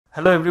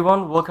Hello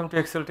everyone, welcome to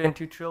Excel 10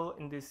 tutorial.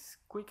 In this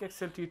quick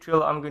Excel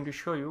tutorial, I'm going to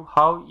show you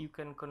how you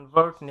can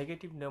convert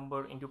negative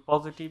number into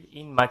positive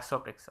in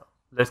Microsoft Excel.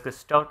 Let's get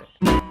started.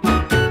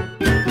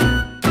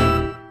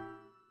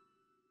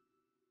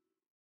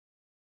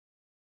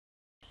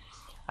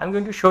 I'm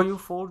going to show you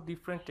 4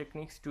 different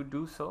techniques to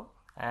do so,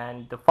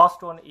 and the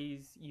first one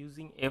is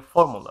using a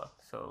formula.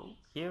 So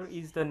here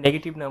is the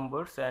negative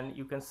numbers, and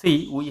you can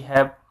see we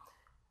have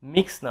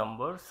mixed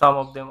numbers. Some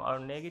of them are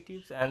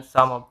negatives and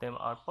some of them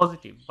are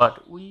positive,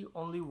 but we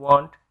only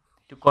want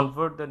to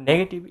convert the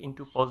negative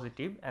into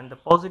positive, and the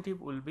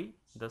positive will be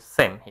the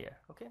same here.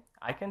 Okay,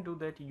 I can do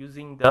that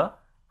using the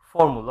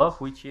formula,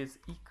 which is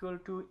equal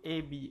to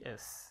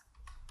ABS.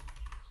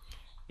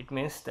 It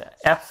means the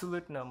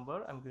absolute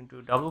number. I'm going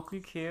to double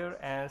click here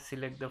and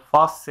select the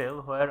first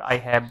cell where I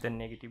have the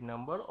negative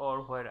number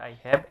or where I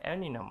have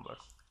any number.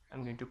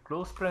 I'm going to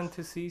close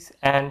parentheses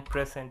and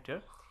press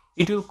enter.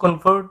 It will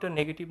convert the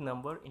negative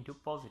number into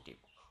positive.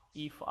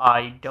 If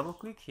I double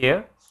click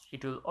here,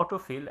 it will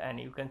autofill, and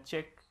you can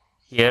check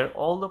here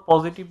all the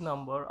positive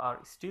numbers are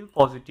still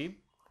positive,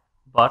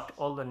 but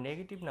all the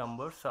negative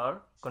numbers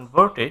are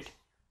converted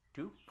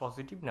to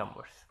positive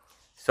numbers.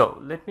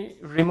 So let me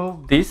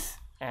remove this,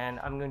 and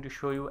I'm going to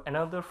show you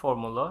another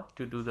formula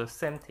to do the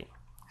same thing.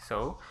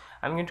 So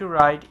I'm going to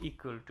write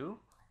equal to,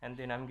 and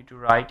then I'm going to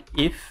write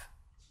if.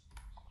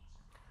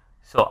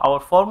 So our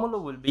formula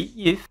will be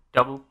if,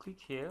 double click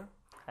here,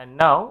 and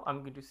now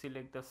I'm going to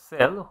select the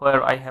cell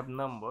where I have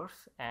numbers,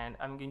 and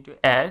I'm going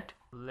to add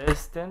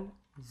less than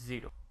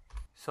 0.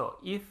 So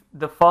if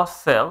the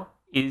first cell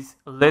is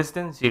less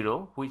than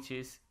 0, which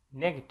is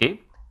negative,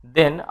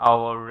 then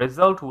our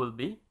result will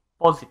be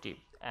positive,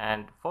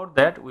 and for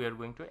that we are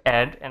going to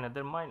add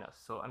another minus.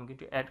 So I'm going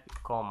to add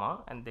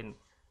comma and then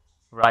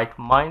write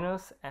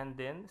minus and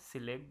then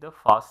select the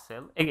first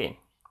cell again.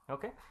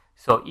 Okay,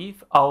 so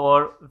if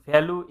our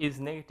value is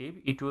negative,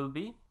 it will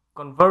be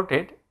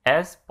converted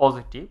as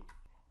positive,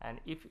 and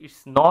if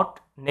it's not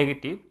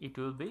negative, it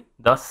will be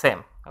the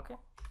same. Okay,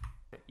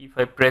 if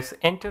I press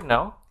enter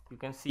now, you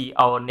can see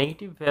our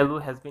negative value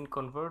has been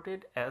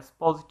converted as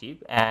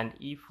positive, and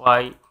if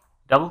I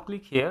double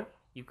click here,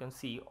 you can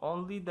see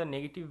only the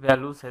negative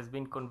values has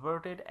been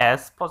converted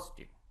as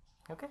positive.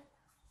 Okay,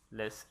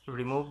 let's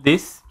remove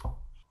this.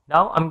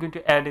 Now I'm going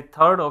to add a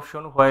third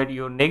option where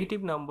your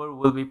negative number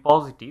will be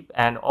positive,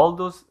 and all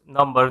those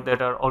numbers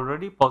that are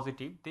already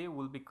positive, they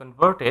will be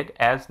converted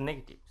as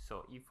negative.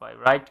 So if I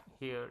write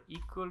here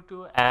equal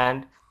to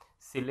and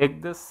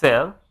select the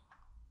cell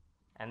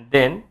and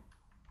then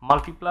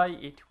multiply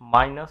it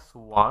minus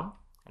 1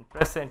 and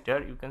press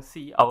enter, you can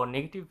see our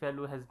negative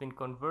value has been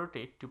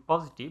converted to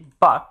positive,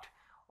 but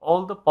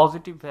all the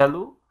positive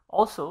value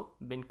also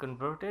been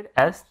converted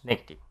as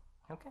negative.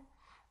 Okay,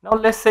 now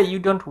let's say you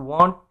don't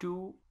want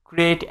to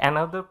create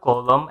another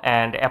column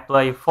and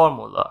apply a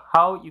formula.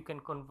 How you can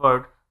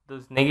convert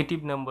those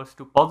negative numbers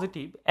to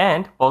positive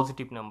and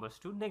positive numbers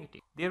to negative?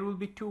 There will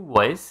be 2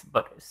 ways,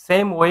 but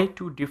same way,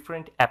 2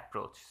 different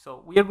approach.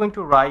 So we are going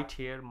to write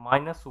here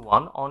minus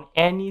 1 on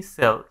any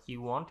cell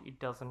you want. It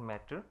doesn't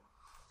matter,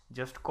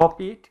 just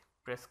copy it,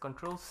 press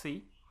Ctrl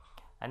C,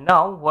 and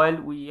now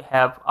while we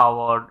have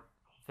our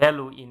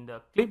value in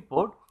the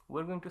clipboard,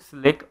 we're going to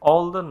select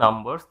all the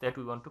numbers that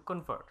we want to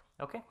convert.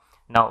 Okay,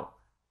 now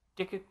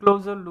take a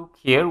closer look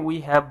here.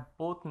 We have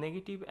both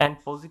negative and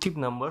positive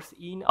numbers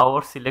in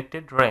our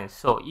selected range.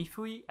 So if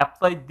we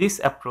apply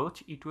this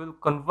approach, it will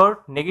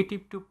convert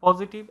negative to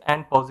positive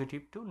and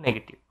positive to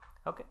negative.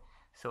 Okay,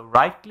 so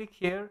right click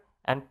here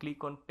and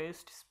click on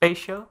paste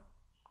special,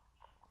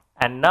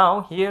 and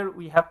now here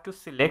we have to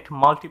select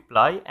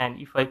multiply,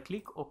 and if I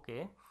click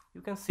OK,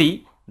 you can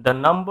see the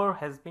number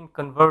has been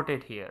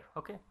converted here.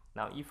 Okay,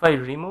 now if I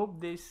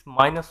remove this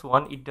minus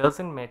 1, it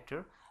doesn't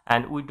matter,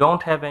 and we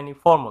don't have any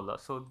formula,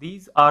 so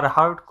these are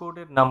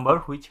hard-coded number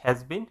which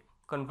has been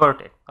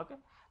converted. Okay,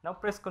 now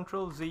press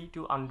Ctrl Z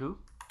to undo.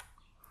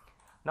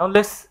 Now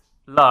let's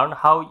learn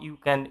how you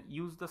can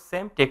use the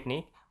same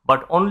technique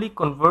but only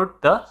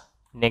convert the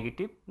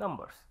negative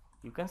numbers.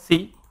 You can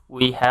see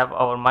we have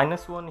our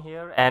minus 1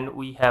 here, and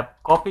we have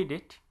copied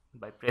it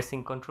by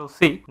pressing Ctrl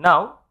C.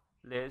 Now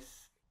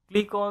let's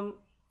click on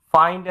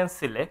find and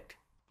select,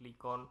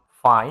 click on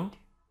find,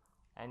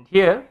 and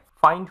here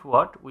find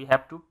what, we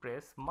have to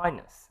press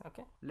minus.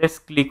 Okay, let's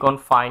click on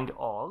find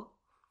all,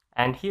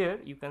 and here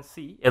you can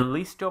see a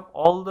list of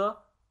all the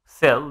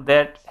cell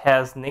that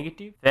has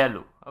negative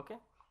value. Okay,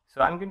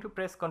 so I'm going to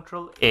press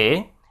Ctrl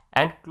A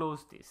and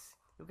close this.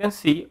 You can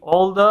see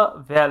all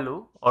the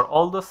value or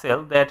all the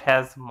cell that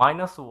has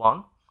minus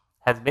 1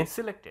 has been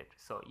selected.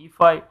 So if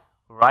I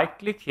right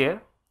click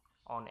here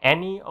on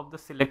any of the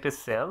selected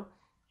cell,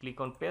 click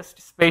on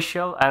paste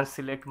special and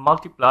select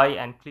multiply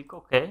and click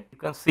OK. You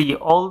can see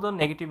all the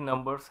negative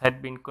numbers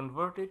had been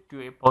converted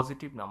to a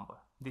positive number.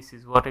 This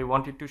is what I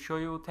wanted to show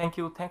you. Thank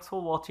you. Thanks for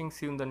watching.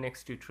 See you in the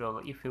next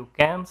tutorial. If you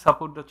can,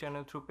 support the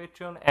channel through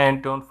Patreon,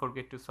 and don't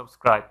forget to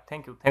subscribe.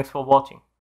 Thank you. Thanks for watching.